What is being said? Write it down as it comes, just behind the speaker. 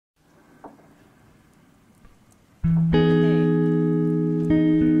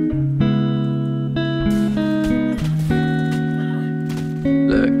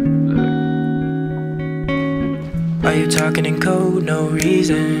talking in code, no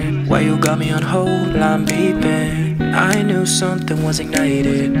reason. Why you got me on hold, I'm beeping. I knew something was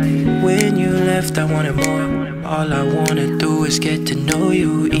ignited. When you left I wanted more. All I wanna do is get to know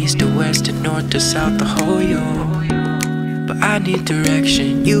you. East to west to north to south, the whole you. But I need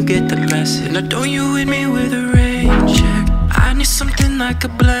direction, you get the message. Now don't you hit me with a rain check. I need something like a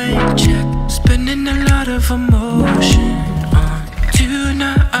blank check. Spending a lot of emotion on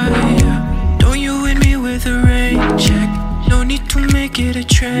tonight. Don't you hit me with a rain check. No need to make it a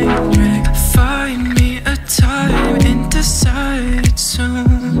train wreck. Find me a time and decide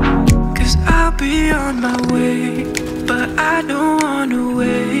soon, cause I'll be on my way. But I don't wanna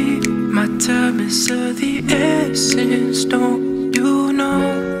wait. My time is of the essence, don't you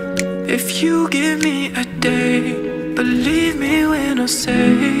know? If you give me a day, believe me when I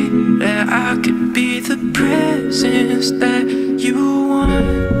say that I could be the presence that you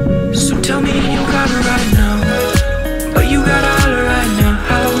want. So tell me you got it right now, but you got it all right now.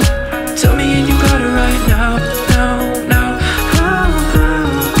 Tell me and you got it right now, now.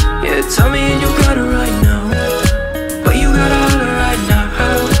 Yeah, tell me and you got it right now, but you got it all right now.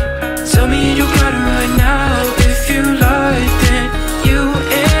 Tell me and you got it right now. If you like, then you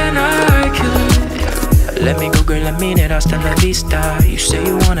and I could. Let me go, girl, I mean it, hasta la vista. You say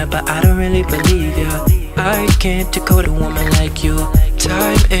you want it, but I don't really believe ya. I can't decode a woman like you.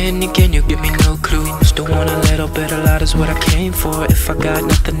 Time and again, you give me no clue. Still want a little bit, a lot is what I came for. If I got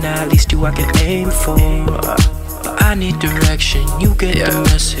nothing now, at least you I can aim for. But I need direction, you get the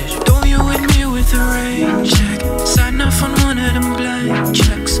message. Don't you hit me with a rain check. Sign off on one of them blank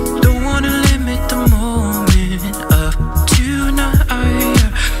checks. Don't wanna limit the moment of tonight.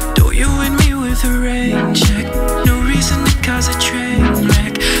 Don't you hit me with a rain check. No reason to cause a train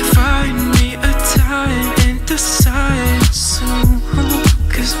wreck. Find me a time and decide soon,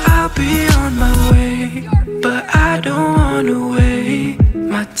 cause I'll be on my way. But I don't wanna wait.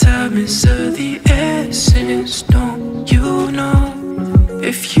 My time is of the essence, don't you know?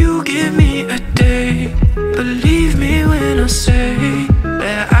 If you give me a day, believe me when I say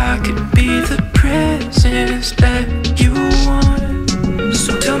that I could be the presence that you want.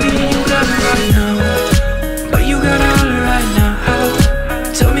 So tell me you got it right now, but you got it all right now.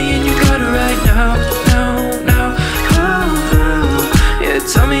 Tell me and you got it right now, now. Yeah,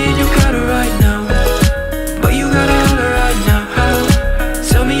 tell me and you got it right now, but you got it all right now.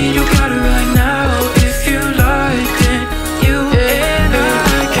 Tell me and you got it right now. If you like, then you and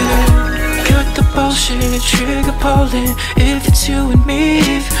I can cut the bullshit, trigger pulling. If it's you and me,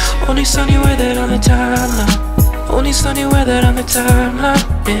 only sunny weather on the timeline. Only sunny weather on the timeline,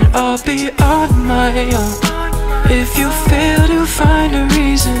 and I'll be on my own. If you fail to find a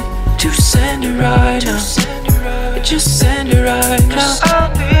reason to send it right now, just send it right now.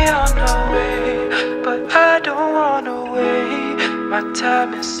 I'll be on my way, but I don't wanna wait. My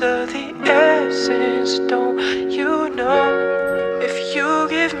time is of the essence, don't you know? If you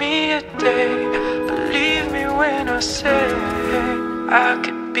give me a day, believe me when I say I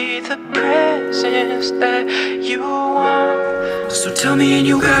could be the presence that you want. So tell me and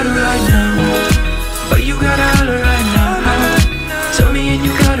you got it right now, but you got it all right now. Tell me and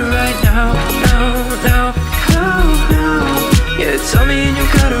you got it right now, now. Yeah, tell me and you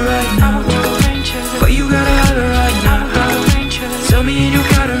got it right now, but you got it all right now. Tell me and you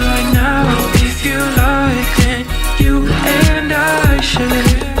got it right now. If you like, then you and I should.